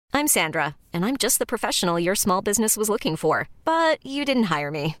I'm Sandra, and I'm just the professional your small business was looking for. But you didn't hire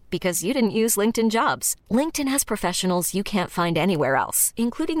me because you didn't use LinkedIn Jobs. LinkedIn has professionals you can't find anywhere else,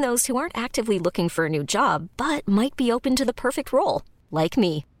 including those who aren't actively looking for a new job, but might be open to the perfect role, like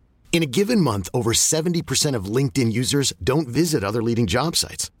me. In a given month, over 70% of LinkedIn users don't visit other leading job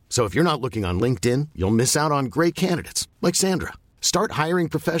sites. So if you're not looking on LinkedIn, you'll miss out on great candidates like Sandra. Start hiring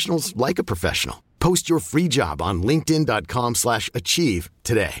professionals like a professional. Post your free job on linkedin.com/achieve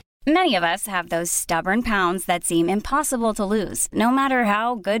today. Many of us have those stubborn pounds that seem impossible to lose, no matter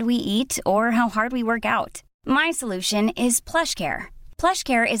how good we eat or how hard we work out. My solution is PlushCare.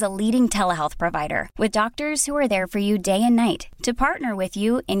 PlushCare is a leading telehealth provider with doctors who are there for you day and night to partner with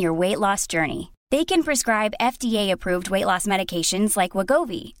you in your weight loss journey. They can prescribe FDA-approved weight loss medications like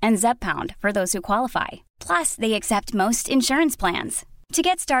Wegovy and Zepbound for those who qualify. Plus, they accept most insurance plans. To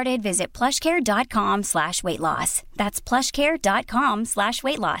get started, visit plushcare.com/weightloss. That's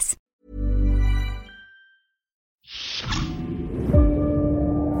plushcare.com/weightloss.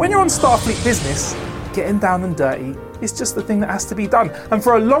 When you're on Starfleet business, getting down and dirty is just the thing that has to be done. And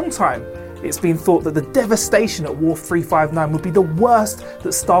for a long time, it's been thought that the devastation at Wharf 359 would be the worst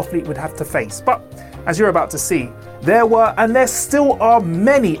that Starfleet would have to face. But as you're about to see, there were and there still are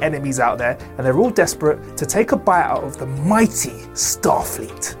many enemies out there, and they're all desperate to take a bite out of the mighty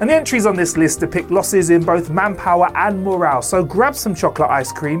Starfleet. And the entries on this list depict losses in both manpower and morale, so grab some chocolate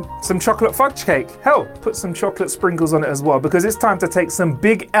ice cream, some chocolate fudge cake, hell, put some chocolate sprinkles on it as well, because it's time to take some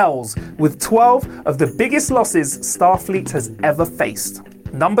big L's with 12 of the biggest losses Starfleet has ever faced.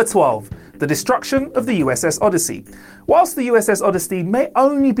 Number 12. The destruction of the USS Odyssey. Whilst the USS Odyssey may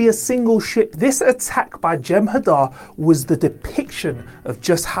only be a single ship, this attack by Jem'Hadar was the depiction of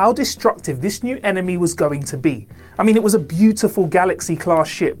just how destructive this new enemy was going to be. I mean, it was a beautiful Galaxy-class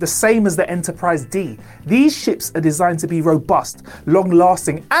ship, the same as the Enterprise D. These ships are designed to be robust,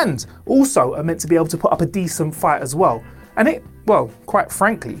 long-lasting, and also are meant to be able to put up a decent fight as well. And it, well, quite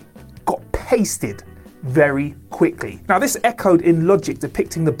frankly, got pasted very quickly. Now, this echoed in logic,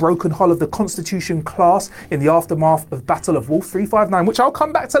 depicting the broken hull of the Constitution class in the aftermath of Battle of Wolf 359, which I'll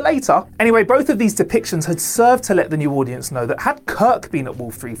come back to later. Anyway, both of these depictions had served to let the new audience know that had Kirk been at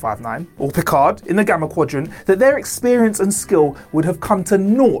Wolf 359, or Picard in the Gamma Quadrant, that their experience and skill would have come to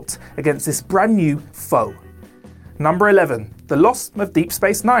naught against this brand new foe. Number 11. The loss of Deep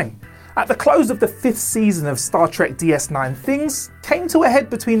Space Nine. At the close of the 5th season of Star Trek DS9, things came to a head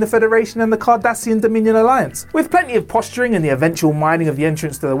between the Federation and the Cardassian Dominion Alliance. With plenty of posturing and the eventual mining of the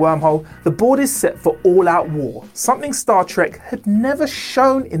entrance to the wormhole, the board is set for all-out war, something Star Trek had never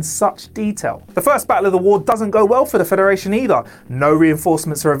shown in such detail. The first battle of the war doesn't go well for the Federation either. No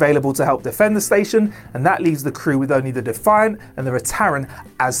reinforcements are available to help defend the station, and that leaves the crew with only the Defiant and the Rataran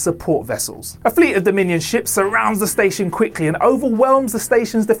as support vessels. A fleet of Dominion ships surrounds the station quickly and overwhelms the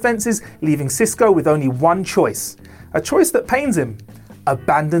station's defences, leaving Sisko with only one choice. A choice that pains him: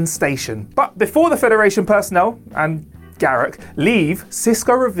 abandon station. But before the Federation personnel and Garak leave,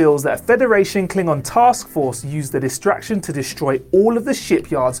 Sisko reveals that a Federation Klingon task force used the distraction to destroy all of the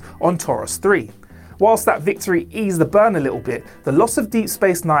shipyards on Taurus 3. Whilst that victory eased the burn a little bit, the loss of Deep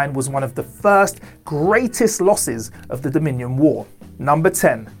Space Nine was one of the first greatest losses of the Dominion War. Number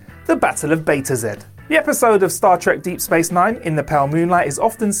 10. The Battle of Beta Z. The episode of Star Trek Deep Space Nine, In the Pale Moonlight, is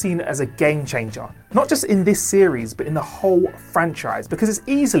often seen as a game changer. Not just in this series, but in the whole franchise, because it's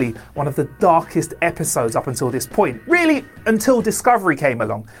easily one of the darkest episodes up until this point. Really, until Discovery came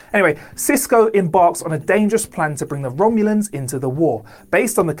along. Anyway, Sisko embarks on a dangerous plan to bring the Romulans into the war,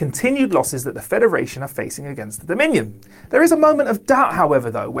 based on the continued losses that the Federation are facing against the Dominion. There is a moment of doubt,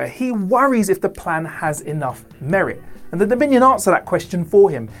 however, though, where he worries if the plan has enough merit. And the Dominion answer that question for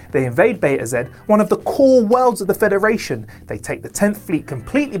him. They invade Beta Z, one of the core worlds of the Federation. They take the 10th Fleet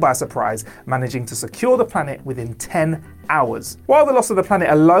completely by surprise, managing to secure the planet within 10 hours. While the loss of the planet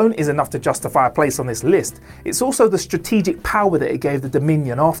alone is enough to justify a place on this list, it's also the strategic power that it gave the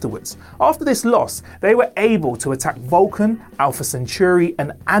Dominion afterwards. After this loss, they were able to attack Vulcan, Alpha Centauri,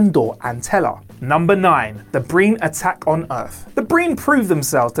 and Andor Antella. Number 9. The Breen attack on Earth. The Breen proved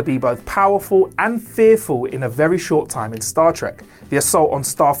themselves to be both powerful and fearful in a very short time in Star Trek. The assault on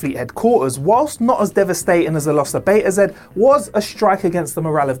Starfleet headquarters, whilst not as devastating as the loss of Beta Z, was a strike against the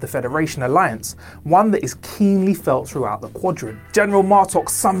morale of the Federation alliance, one that is keenly felt throughout the quadrant. General Martok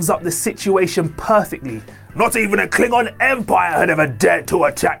sums up the situation perfectly. Not even a Klingon empire had ever dared to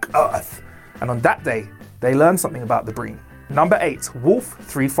attack Earth. And on that day, they learned something about the Breen. Number 8. Wolf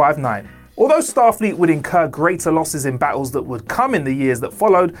 359. Although Starfleet would incur greater losses in battles that would come in the years that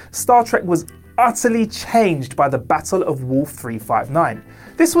followed, Star Trek was utterly changed by the Battle of Wolf 359.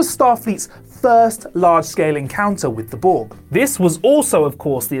 This was Starfleet's first large-scale encounter with the Borg. This was also, of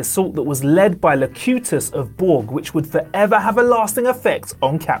course, the assault that was led by Locutus of Borg, which would forever have a lasting effect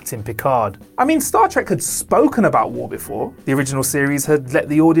on Captain Picard. I mean, Star Trek had spoken about war before. The original series had let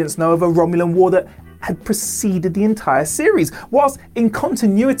the audience know of a Romulan war that had preceded the entire series, whilst in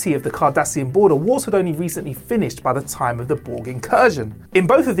continuity of the Cardassian border, wars had only recently finished by the time of the Borg incursion. In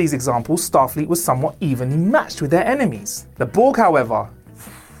both of these examples, Starfleet was somewhat evenly matched with their enemies. The Borg, however,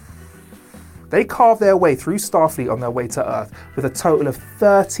 they carved their way through Starfleet on their way to Earth with a total of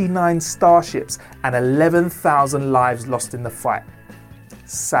 39 starships and 11,000 lives lost in the fight.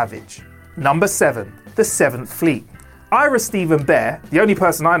 Savage. Number 7. The 7th Fleet. Ira Steven Behr, the only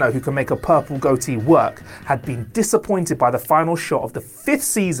person I know who can make a purple goatee work, had been disappointed by the final shot of the 5th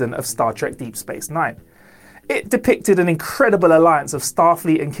season of Star Trek Deep Space Nine. It depicted an incredible alliance of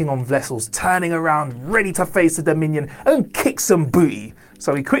Starfleet and Klingon vessels turning around, ready to face the Dominion and kick some booty,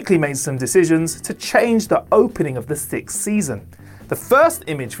 so he quickly made some decisions to change the opening of the 6th season. The first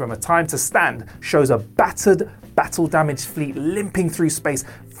image from A Time to Stand shows a battered, battle-damaged fleet limping through space,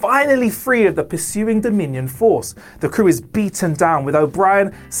 finally free of the pursuing Dominion force. The crew is beaten down, with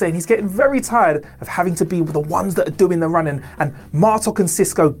O'Brien saying he's getting very tired of having to be the ones that are doing the running, and Martok and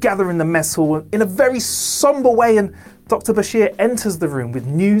Sisko gather in the mess hall in a very somber way, and Dr. Bashir enters the room with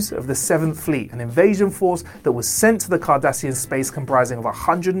news of the 7th Fleet, an invasion force that was sent to the Cardassian space comprising of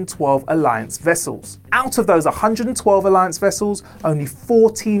 112 Alliance vessels. Out of those 112 Alliance vessels, only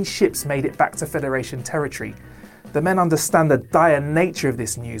 14 ships made it back to Federation territory. The men understand the dire nature of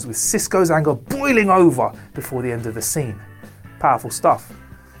this news, with Sisko's anger boiling over before the end of the scene. Powerful stuff.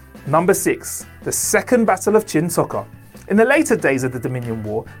 Number 6. The Second Battle of Chintoka. In the later days of the Dominion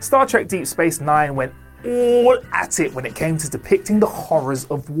War, Star Trek Deep Space Nine went all at it when it came to depicting the horrors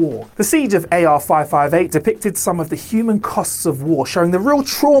of war. The siege of AR-558 depicted some of the human costs of war, showing the real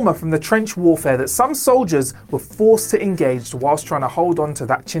trauma from the trench warfare that some soldiers were forced to engage whilst trying to hold on to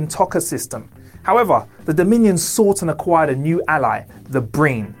that Chintoka system. However, the Dominion sought and acquired a new ally, the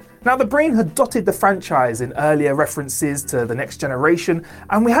Breen. Now, the Breen had dotted the franchise in earlier references to The Next Generation,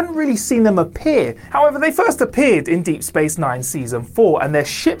 and we hadn't really seen them appear. However, they first appeared in Deep Space Nine Season 4, and their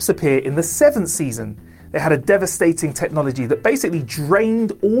ships appear in the 7th season. They had a devastating technology that basically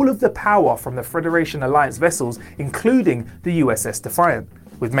drained all of the power from the Federation Alliance vessels, including the USS Defiant.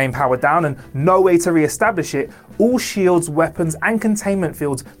 With main power down and no way to re-establish it, all shields, weapons, and containment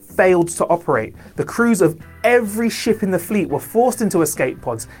fields failed to operate. The crews of every ship in the fleet were forced into escape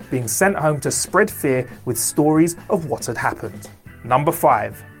pods, being sent home to spread fear with stories of what had happened. Number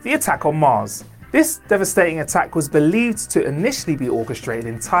 5. The attack on Mars. This devastating attack was believed to initially be orchestrated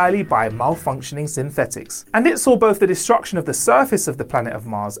entirely by malfunctioning synthetics, and it saw both the destruction of the surface of the planet of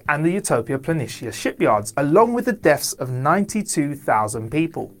Mars and the Utopia Planitia shipyards, along with the deaths of 92,000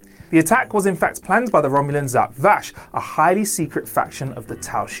 people. The attack was in fact planned by the Romulan Zhat Vash, a highly secret faction of the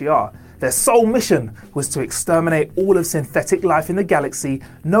Tal Shiar. Their sole mission was to exterminate all of synthetic life in the galaxy,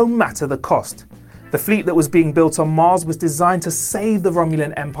 no matter the cost. The fleet that was being built on Mars was designed to save the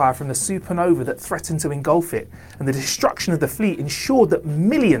Romulan Empire from the supernova that threatened to engulf it, and the destruction of the fleet ensured that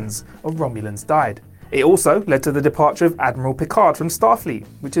millions of Romulans died. It also led to the departure of Admiral Picard from Starfleet,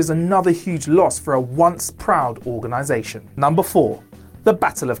 which is another huge loss for a once proud organisation. Number 4. The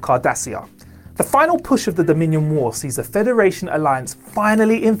Battle of Cardassia. The final push of the Dominion War sees the Federation Alliance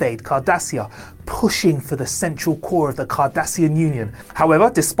finally invade Cardassia, pushing for the central core of the Cardassian Union. However,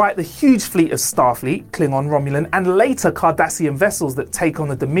 despite the huge fleet of Starfleet, Klingon, Romulan, and later Cardassian vessels that take on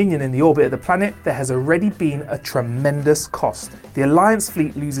the Dominion in the orbit of the planet, there has already been a tremendous cost. The Alliance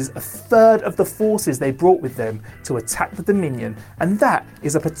fleet loses a third of the forces they brought with them to attack the Dominion, and that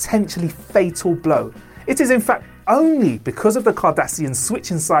is a potentially fatal blow. It is in fact only because of the Cardassians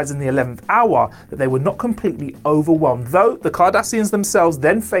switching sides in the 11th hour that they were not completely overwhelmed, though the Cardassians themselves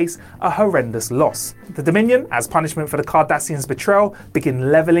then face a horrendous loss. The Dominion, as punishment for the Cardassians' betrayal,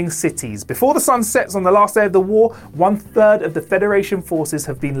 begin levelling cities. Before the sun sets on the last day of the war, 1/3 of the Federation forces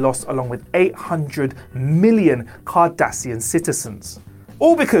have been lost, along with 800 million Cardassian citizens.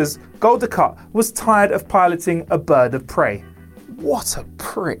 All because Gul Dukat was tired of piloting a bird of prey. What a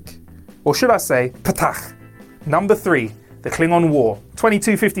prick. Or should I say, patach. Number 3. The Klingon War,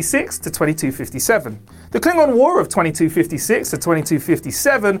 2256 to 2257. The Klingon War of 2256 to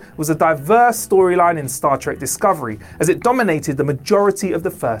 2257 was a diverse storyline in Star Trek Discovery, as it dominated the majority of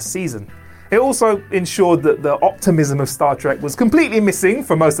the first season. It also ensured that the optimism of Star Trek was completely missing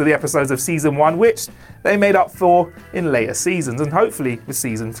for most of the episodes of Season 1, which they made up for in later seasons, and hopefully with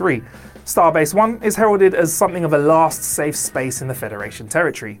Season 3. Starbase 1 is heralded as something of a last safe space in the Federation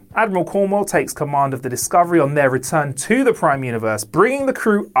territory. Admiral Cornwell takes command of the Discovery on their return to the Prime Universe, bringing the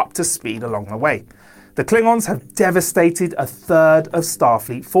crew up to speed along the way. The Klingons have devastated a third of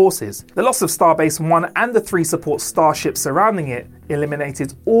Starfleet forces. The loss of Starbase 1 and the 3 support starships surrounding it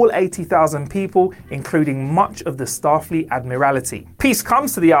eliminated all 80,000 people, including much of the Starfleet Admiralty. Peace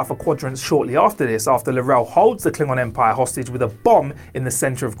comes to the Alpha Quadrant shortly after this, after L'Rell holds the Klingon Empire hostage with a bomb in the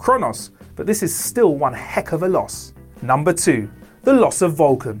center of Kronos, but this is still one heck of a loss. Number 2. The loss of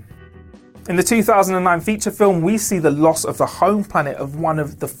Vulcan. In the 2009 feature film, we see the loss of the home planet of one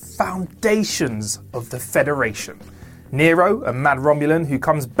of the foundations of the Federation. Nero, a mad Romulan who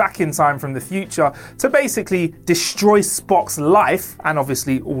comes back in time from the future to basically destroy Spock's life, and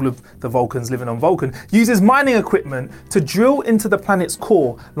obviously all of the Vulcans living on Vulcan, uses mining equipment to drill into the planet's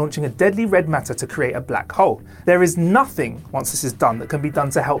core, launching a deadly red matter to create a black hole. There is nothing, once this is done, that can be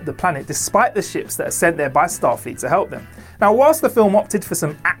done to help the planet, despite the ships that are sent there by Starfleet to help them. Now, whilst the film opted for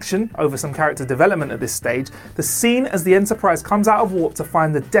some action over some character development at this stage, the scene as the Enterprise comes out of warp to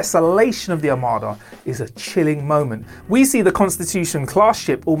find the desolation of the Armada is a chilling moment. We see the Constitution class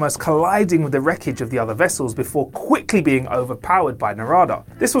ship almost colliding with the wreckage of the other vessels before quickly being overpowered by Narada.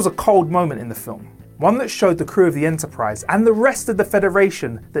 This was a cold moment in the film, one that showed the crew of the Enterprise and the rest of the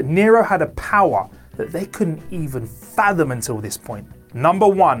Federation that Nero had a power that they couldn't even fathom until this point. Number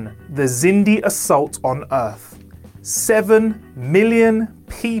 1, the Xindi assault on Earth. 7 million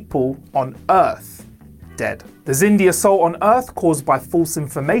people on Earth dead. The Xindi assault on Earth, caused by false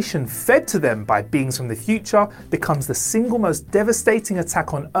information fed to them by beings from the future, becomes the single most devastating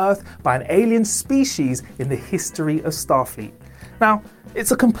attack on Earth by an alien species in the history of Starfleet. Now,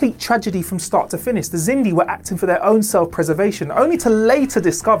 it's a complete tragedy from start to finish. The Xindi were acting for their own self-preservation, only to later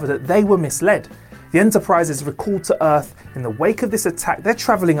discover that they were misled. The Enterprise is recalled to Earth. In the wake of this attack, they're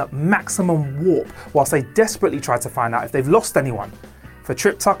travelling at maximum warp whilst they desperately try to find out if they've lost anyone. For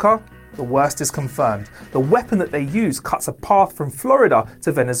Trip Tucker, the worst is confirmed. The weapon that they use cuts a path from Florida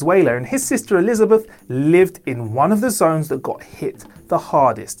to Venezuela, and his sister Elizabeth lived in one of the zones that got hit the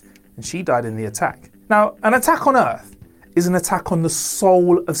hardest, and she died in the attack. Now, an attack on Earth is an attack on the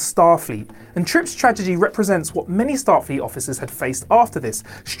soul of Starfleet, and Trip's tragedy represents what many Starfleet officers had faced after this,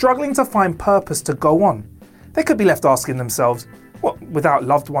 struggling to find purpose to go on. They could be left asking themselves, what, without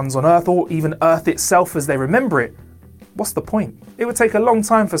loved ones on Earth, or even Earth itself as they remember it, what's the point? It would take a long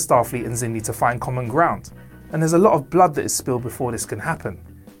time for Starfleet and Xindi to find common ground, and there's a lot of blood that is spilled before this can happen,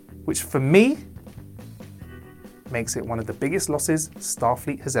 which for me makes it one of the biggest losses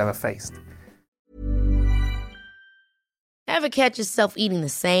Starfleet has ever faced. Ever catch yourself eating the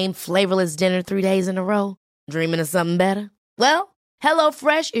same flavorless dinner 3 days in a row? Dreaming of something better? Well,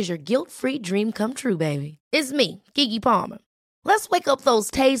 HelloFresh is your guilt-free dream come true, baby. It's me, Keke Palmer. Let's wake up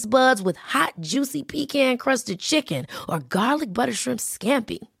those taste buds with hot, juicy pecan-crusted chicken or garlic butter shrimp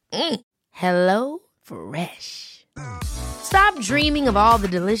scampi. Hello Fresh. Stop dreaming of all the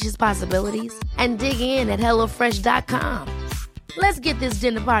delicious possibilities and dig in at HelloFresh.com. Let's get this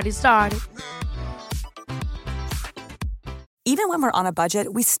dinner party started. Even when we're on a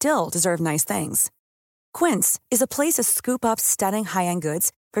budget, we still deserve nice things. Quince is a place to scoop up stunning high-end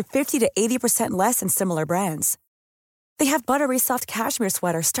goods for 50 to 80% less than similar brands. They have buttery soft cashmere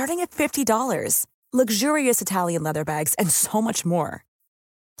sweaters starting at $50, luxurious Italian leather bags, and so much more.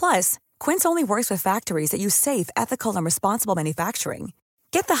 Plus, Quince only works with factories that use safe, ethical, and responsible manufacturing.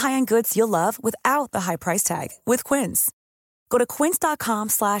 Get the high-end goods you'll love without the high price tag with Quince. Go to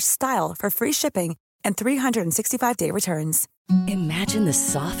quince.com/style for free shipping and 365-day returns. Imagine the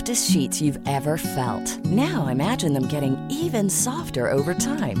softest sheets you've ever felt. Now imagine them getting even softer over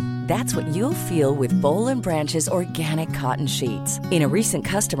time. That's what you'll feel with Boll & Branch's organic cotton sheets. In a recent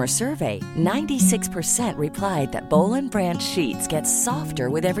customer survey, 96% replied that Boll & Branch sheets get softer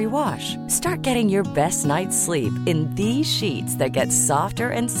with every wash. Start getting your best night's sleep in these sheets that get softer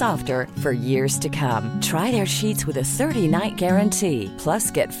and softer for years to come. Try their sheets with a 30-night guarantee.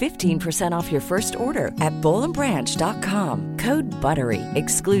 Plus, get 15% off your first order at bollandbranch.com. Code BUTTERY.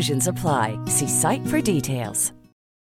 Exclusions apply. See site for details.